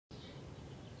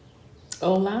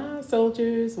Hola,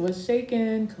 soldiers. What's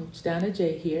shaking? Coach Donna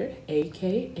J here,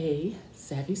 aka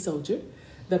Savvy Soldier,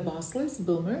 the bossless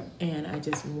boomer, and I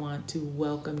just want to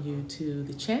welcome you to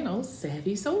the channel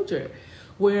Savvy Soldier,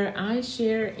 where I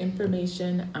share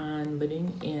information on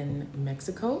living in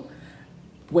Mexico,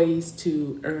 ways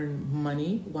to earn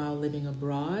money while living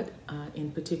abroad.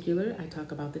 In particular, I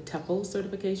talk about the TEFL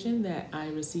certification that I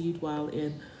received while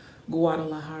in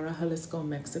Guadalajara, Jalisco,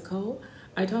 Mexico.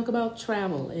 I talk about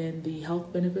travel and the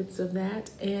health benefits of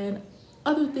that and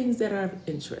other things that are of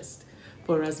interest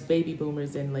for us baby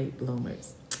boomers and late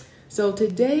bloomers. So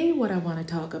today what I want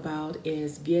to talk about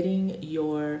is getting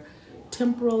your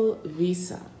temporal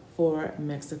visa for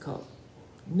Mexico.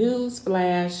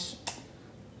 Newsflash,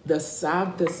 the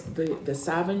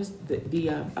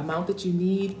amount that you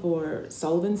need for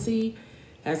solvency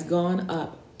has gone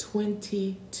up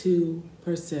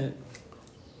 22%.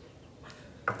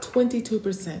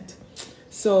 22%.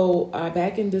 So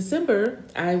back in December,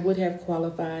 I would have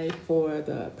qualified for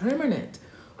the permanent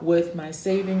with my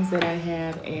savings that I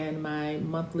have and my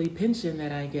monthly pension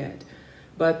that I get.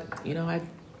 But, I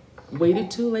waited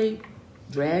too late,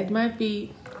 dragged my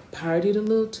feet, partied a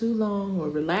little too long or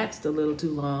relaxed a little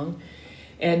too long.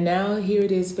 And now here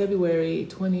it is February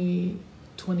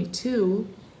 2022,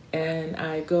 and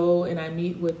I go and I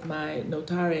meet with my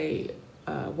notare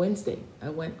Wednesday. I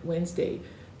went Wednesday,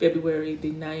 February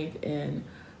the 9th, and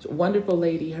a wonderful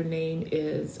lady. Her name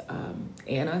is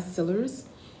Anna Sillers.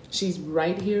 She's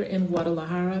right here in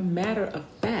Guadalajara. Matter of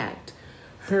fact,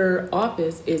 her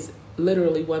office is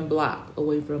literally one block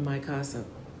away from my casa.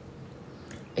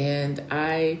 And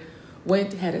I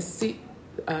went, had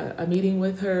a meeting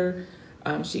with her.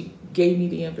 She gave me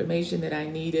the information that I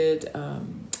needed.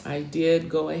 I did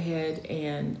go ahead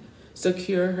and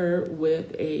secure her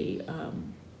with a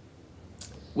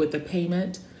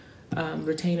payment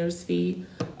retainer's fee.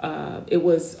 It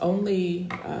was only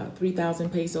 3,000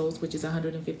 pesos, which is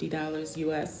 $150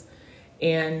 US.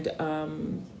 And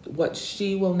what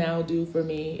she will now do for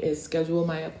me is schedule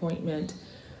my appointment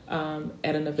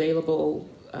at an available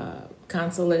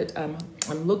consulate. I'm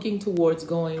looking towards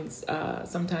going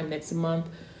sometime next month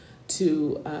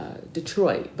to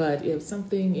Detroit, but if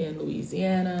something in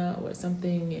Louisiana or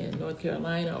something in North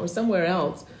Carolina or somewhere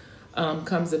else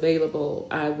comes available,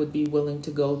 I would be willing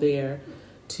to go there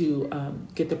to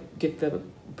get the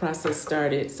process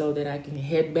started so that I can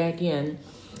head back in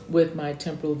with my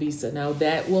temporal visa. Now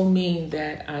that will mean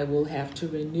that I will have to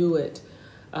renew it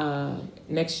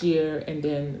next year, and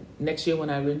then next year when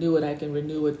I renew it, I can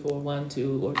renew it for 1,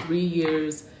 2, or 3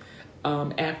 years,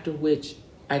 after which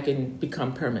I can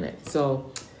become permanent.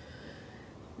 So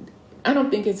I don't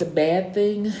think it's a bad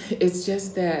thing. It's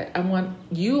just that I want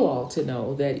you all to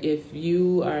know that if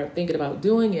you are thinking about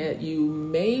doing it, you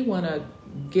may want to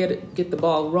get the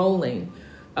ball rolling,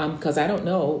 because I don't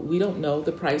know. We don't know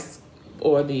the price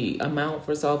or the amount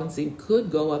for solvency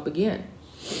could go up again.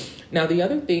 Now, the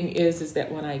other thing is that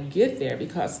when I get there,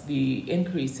 because the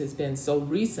increase has been so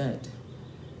recent,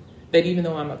 that even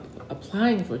though I'm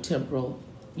applying for temporal,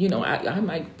 I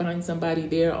might find somebody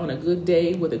there on a good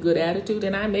day with a good attitude,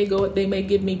 and they may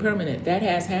give me permanent. That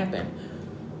has happened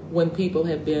when people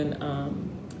have been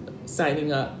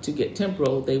signing up to get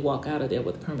temporal, they walk out of there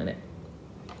with permanent.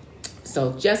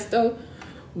 So just a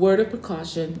word of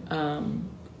precaution.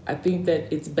 I think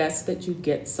that it's best that you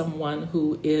get someone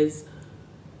who is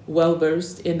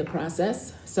well-versed in the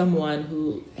process, someone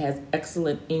who has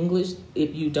excellent English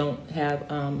if you don't have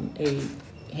a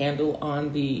handle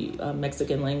on the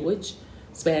Mexican language,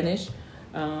 Spanish.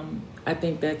 I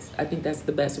think that's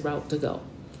the best route to go.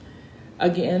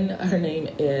 Again, her name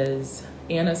is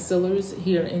Anna Sillers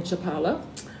here in Chápala.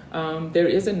 There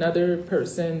is another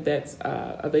person that's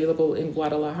available in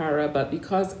Guadalajara, but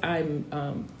because I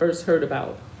first heard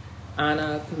about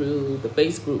Anna through the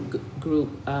Facebook group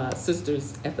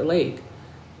Sisters at the Lake,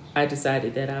 I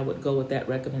decided that I would go with that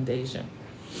recommendation.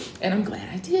 And I'm glad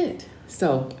I did.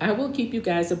 So I will keep you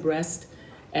guys abreast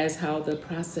as how the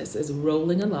process is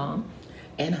rolling along.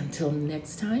 And until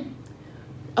next time,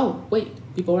 oh, wait,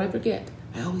 before I forget,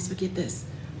 I always forget this.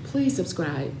 Please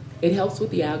subscribe. It helps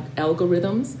with the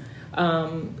algorithms.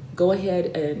 Go ahead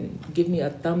and give me a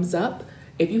thumbs up.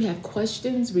 If you have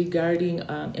questions regarding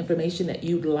information that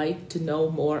you'd like to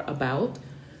know more about,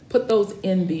 put those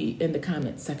in the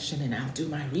comment section and I'll do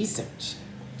my research.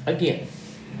 Again,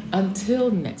 until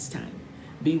next time,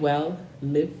 be well,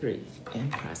 live free,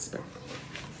 and prosper.